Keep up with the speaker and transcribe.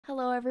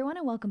Hello everyone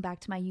and welcome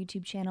back to my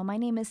YouTube channel. My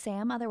name is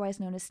Sam, otherwise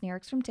known as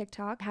Snarks from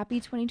TikTok. Happy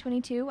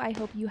 2022. I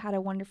hope you had a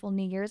wonderful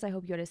New Year's. I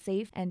hope you had a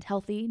safe and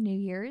healthy New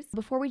Year's.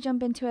 Before we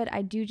jump into it,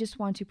 I do just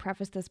want to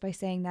preface this by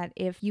saying that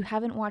if you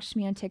haven't watched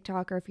me on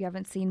TikTok or if you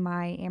haven't seen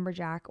my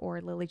AMBERJACK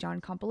or Lily John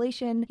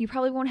compilation, you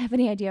probably won't have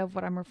any idea of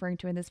what I'm referring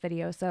to in this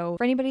video. So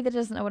for anybody that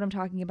doesn't know what I'm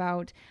talking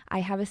about, I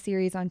have a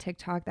series on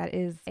TikTok that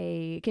is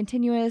a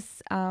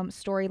continuous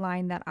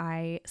storyline that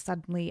I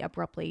suddenly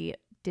abruptly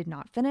did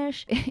not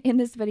finish. In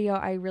this video,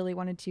 I really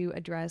wanted to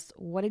address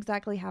what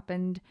exactly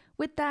happened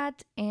with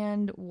that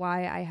and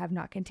why I have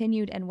not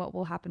continued and what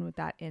will happen with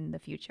that in the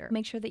future.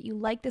 Make sure that you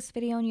like this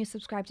video and you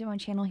subscribe to my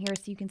channel here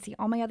so you can see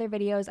all my other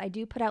videos. I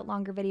do put out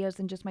longer videos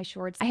than just my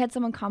shorts. I had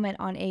someone comment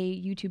on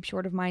a YouTube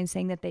short of mine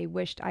saying that they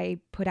wished I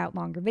put out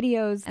longer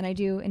videos, and I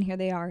do, and here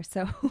they are.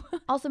 So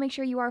also make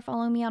sure you are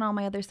following me on all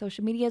my other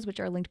social medias, which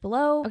are linked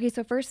below. Okay,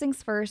 so first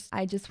things first,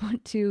 I just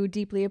want to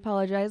deeply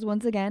apologize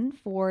once again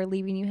for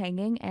leaving you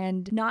hanging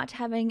and not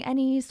having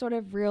any sort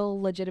of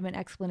real legitimate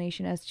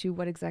explanation as to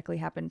what exactly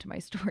happened to my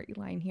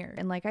storyline here.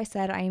 And like I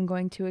said, I am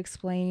going to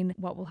explain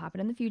what will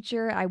happen in the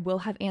future. I will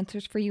have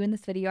answers for you in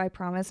this video, I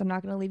promise. I'm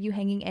not going to leave you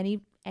hanging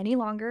any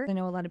longer. I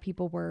know a lot of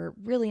people were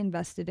really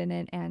invested in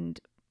it and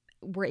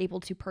were able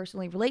to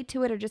personally relate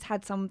to it or just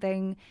had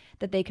something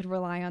that they could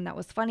rely on that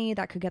was funny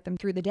that could get them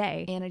through the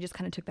day, and I just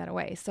kind of took that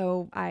away.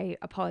 So I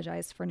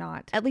apologize for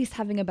not at least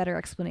having a better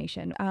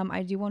explanation.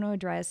 I do want to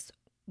address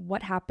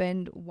what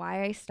happened,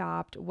 why I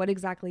stopped, what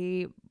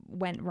exactly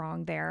went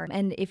wrong there.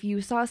 And if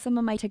you saw some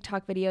of my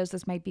TikTok videos,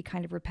 this might be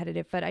kind of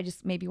repetitive, but I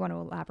just maybe want to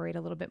elaborate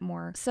a little bit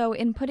more. So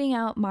in putting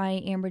out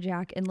my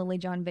AMBERJACK and Lily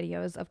John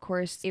videos, of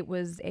course, it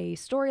was a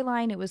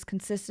storyline, it was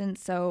consistent.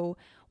 So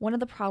one of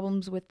the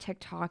problems with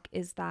TikTok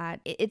is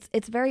that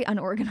it's very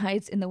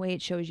unorganized in the way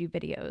it shows you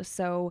videos.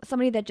 So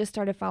somebody that just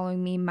started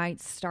following me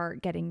might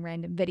start getting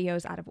random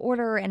videos out of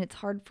order, and it's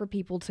hard for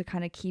people to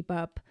kind of keep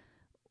up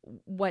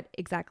what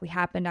exactly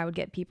happened. I would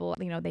get people,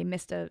 they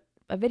missed a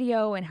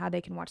video and how they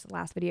can watch the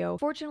last video.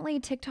 Fortunately,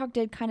 TikTok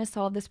did kind of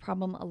solve this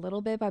problem a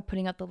little bit by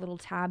putting up the little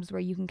tabs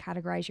where you can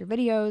categorize your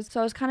videos.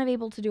 So I was kind of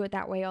able to do it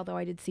that way, although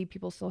I did see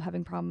people still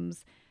having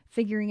problems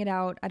figuring it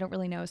out. I don't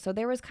really know. So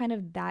there was kind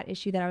of that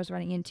issue that I was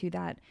running into,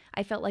 that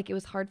I felt like it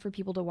was hard for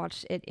people to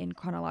watch it in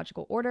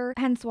chronological order.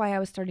 Hence why I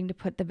was starting to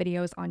put the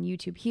videos on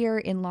YouTube here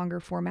in longer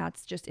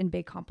formats, just in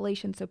big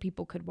compilations, so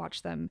people could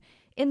watch them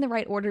in the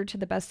right order to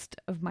the best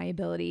of my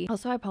ability.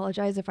 Also, I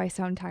apologize if I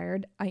sound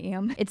tired. I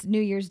am. It's New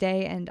Year's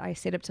Day and I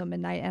stayed up till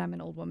midnight, and I'm an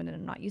old woman and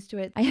I'm not used to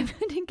it. I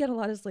didn't get a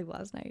lot of sleep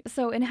last night.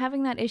 So in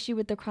having that issue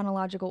with the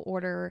chronological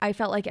order, I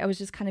felt like I was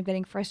just kind of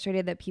getting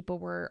frustrated that people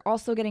were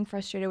also getting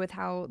frustrated with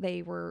how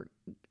they were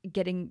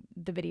getting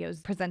the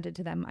videos presented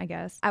to them, I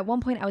guess. At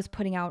one point, I was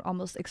putting out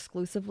almost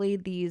exclusively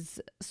these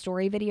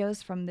story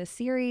videos from this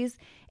series,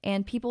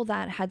 and people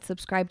that had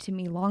subscribed to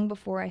me long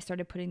before I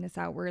started putting this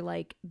out were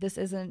like, this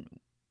isn't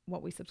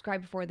what we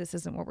subscribed for, this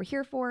isn't what we're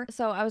here for.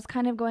 So I was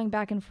kind of going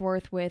back and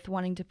forth with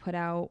wanting to put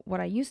out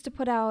what I used to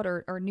put out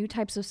or new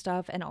types of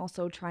stuff, and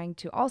also trying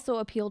to also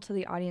appeal to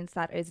the audience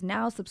that is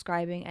now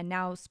subscribing and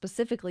now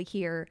specifically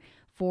here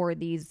for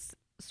these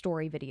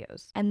story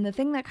videos. And the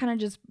thing that kind of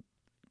just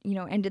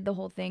ended the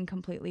whole thing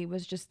completely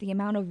was just the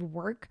amount of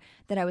work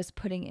that I was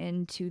putting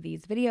into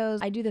these videos.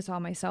 I do this all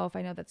myself.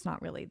 I know that's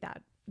not really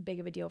that big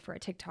of a deal for a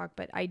TikTok,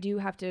 but I do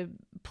have to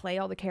play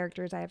all the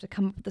characters. I have to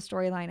come up with the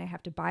storyline. I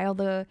have to buy all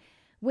the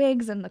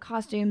wigs and the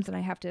costumes, and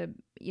I have to,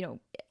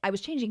 I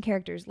was changing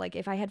characters. Like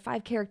if I had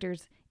 5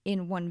 characters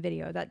in one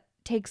video, that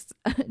takes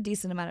a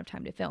decent amount of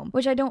time to film,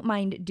 which I don't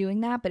mind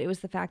doing that, but it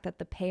was the fact that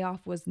the payoff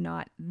was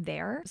not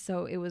there.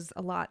 So it was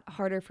a lot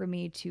harder for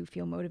me to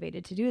feel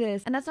motivated to do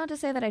this. And that's not to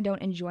say that I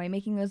don't enjoy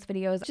making those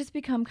videos. It's just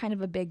become kind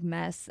of a big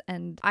mess.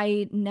 And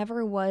I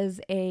never was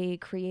a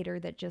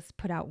creator that just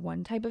put out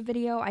one type of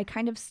video. I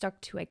kind of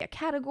stuck to like a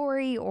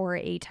category or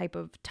a type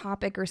of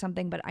topic or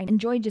something, but I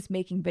enjoy just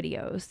making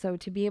videos. So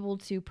to be able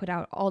to put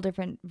out all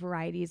different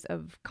varieties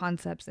of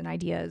concepts and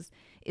ideas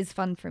is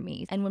fun for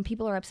me. And when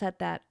people are upset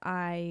that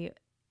I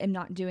am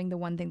not doing the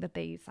one thing that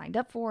they signed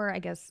up for, I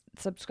guess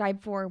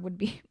subscribe for would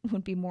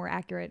be more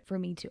accurate for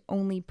me to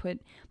only put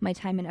my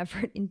time and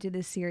effort into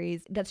this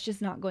series. That's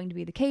just not going to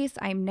be the case.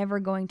 I'm never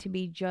going to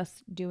be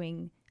just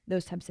doing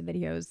those types of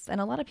videos.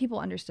 And a lot of people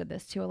understood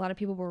this too. A lot of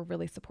people were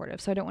really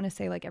supportive. So I don't want to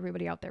say like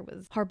everybody out there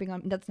was harping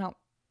on, that's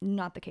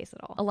not the case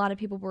at all. A lot of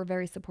people were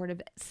very supportive.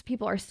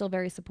 People are still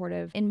very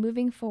supportive. And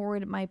moving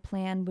forward, my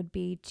plan would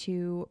be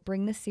to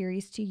bring the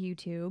series to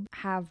YouTube,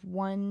 have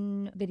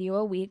one video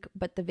a week,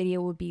 but the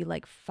video would be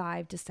like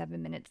 5 to 7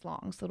 minutes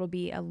long. So it'll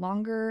be a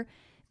longer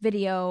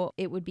video.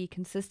 It would be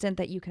consistent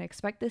that you can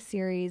expect this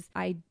series.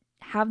 I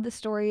have the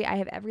story. I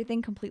have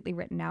everything completely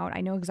written out.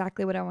 I know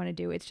exactly what I want to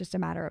do. It's just a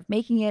matter of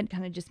making it,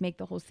 kind of just make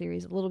the whole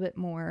series a little bit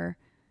more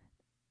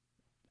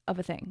of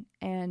a thing.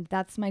 And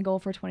that's my goal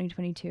for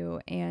 2022.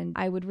 And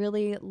I would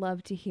really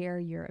love to hear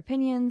your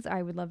opinions.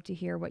 I would love to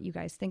hear what you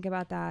guys think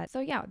about that.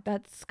 So yeah,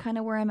 that's kind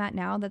of where I'm at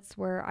now. That's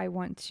where I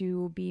want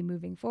to be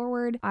moving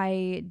forward.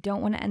 I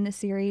don't want to end the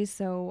series,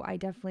 so I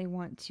definitely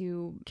want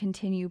to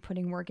continue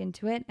putting work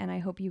into it. And I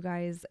hope you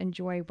guys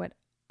enjoy what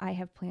I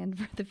have planned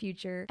for the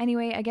future.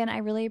 Anyway, again, I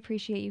really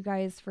appreciate you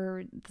guys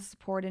for the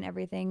support and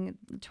everything.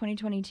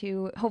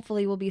 2022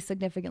 hopefully will be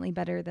significantly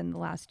better than the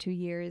last 2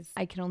 years.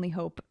 I can only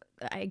hope.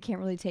 I can't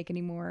really take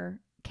any more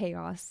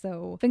chaos.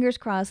 So fingers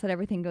crossed that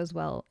everything goes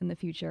well in the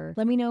future.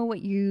 Let me know what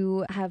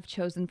you have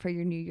chosen for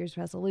your New Year's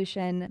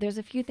resolution. There's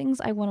a few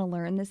things I want to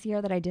learn this year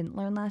that I didn't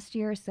learn last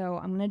year. So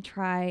I'm going to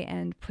try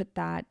and put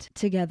that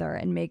together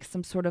and make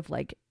some sort of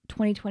like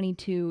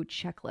 2022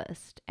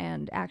 checklist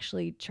and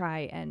actually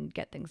try and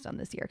get things done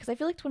this year. Because I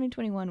feel like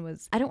 2021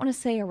 was, I don't want to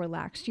say a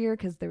relaxed year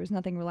because there was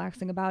nothing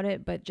relaxing about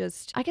it, but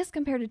just, I guess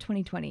compared to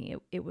 2020,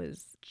 it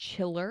was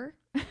chiller.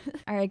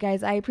 All right,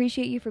 guys, I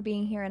appreciate you for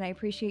being here and I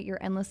appreciate your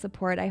endless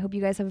support. I hope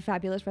you guys have a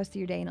fabulous rest of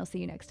your day and I'll see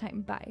you next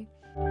time.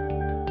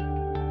 Bye.